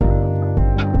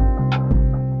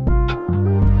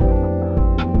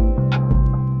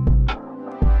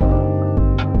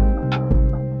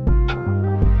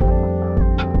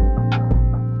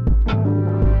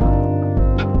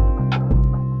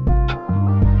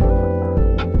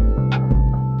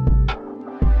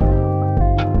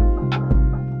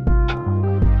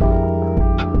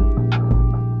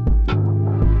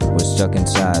stuck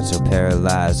inside, so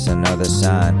paralyzed. Another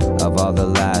sign of all the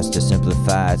lies. To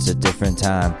simplify, it's a different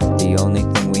time. The only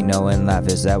thing we know in life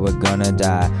is that we're gonna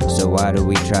die. So why do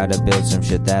we try to build some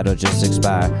shit that'll just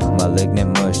expire?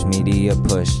 Malignant mush, media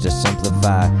push to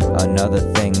simplify. Another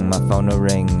thing, my phone will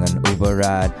ring, an Uber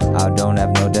ride. I don't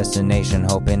have no destination,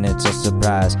 hoping it's a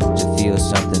surprise. To feel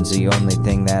something's the only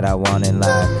thing that I want in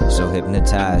life. So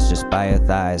hypnotized just by your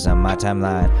thighs on my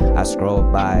timeline. I scroll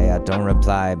by, I don't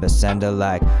reply, but send a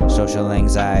like. Social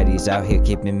anxiety's out here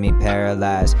keeping me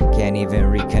paralyzed. Can't even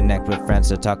reconnect with friends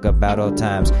to talk about old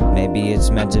times. Maybe it's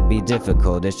meant to be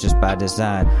difficult, it's just by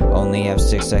design. Only have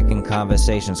 6-second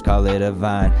conversations, call it a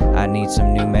vine. I need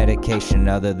some new medication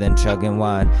other than chugging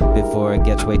wine. Before it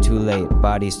gets way too late,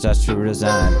 body starts to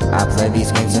resign. I play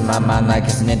these games in my mind like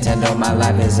it's Nintendo. My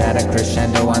life is at a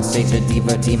crescendo, on stage a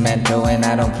divertimento, and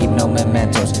I don't keep no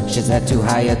mementos. Shit's at too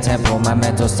high a tempo, my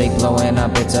mental state blowing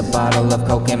up. It's a bottle of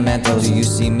Coke and Mentos. Do you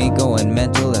see me going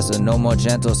mental as a no more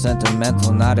gentle,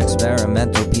 sentimental, not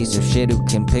experimental piece of shit who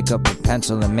can pick up a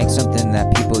pencil and make something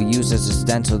that people use as a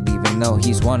stencil, even though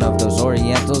he's one of those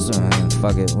orientals?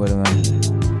 Fuck it, what am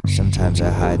I? Sometimes I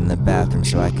hide in the bathroom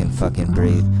so I can fucking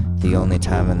breathe. The only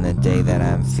time in the day that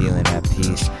I'm feeling at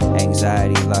peace.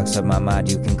 Anxiety locks up my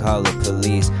mind, you can call it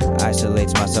police.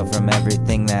 Isolates myself from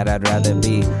everything that I'd rather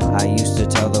be. I used to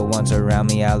tell the ones around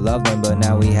me I love them, but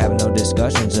now we have no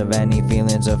discussions of any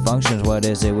feelings or functions. What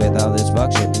is it with all this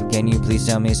fuck shit? Can you please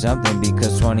tell me something?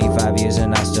 Because 25 years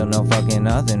and I still know fucking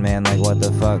nothing, man, like what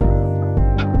the fuck?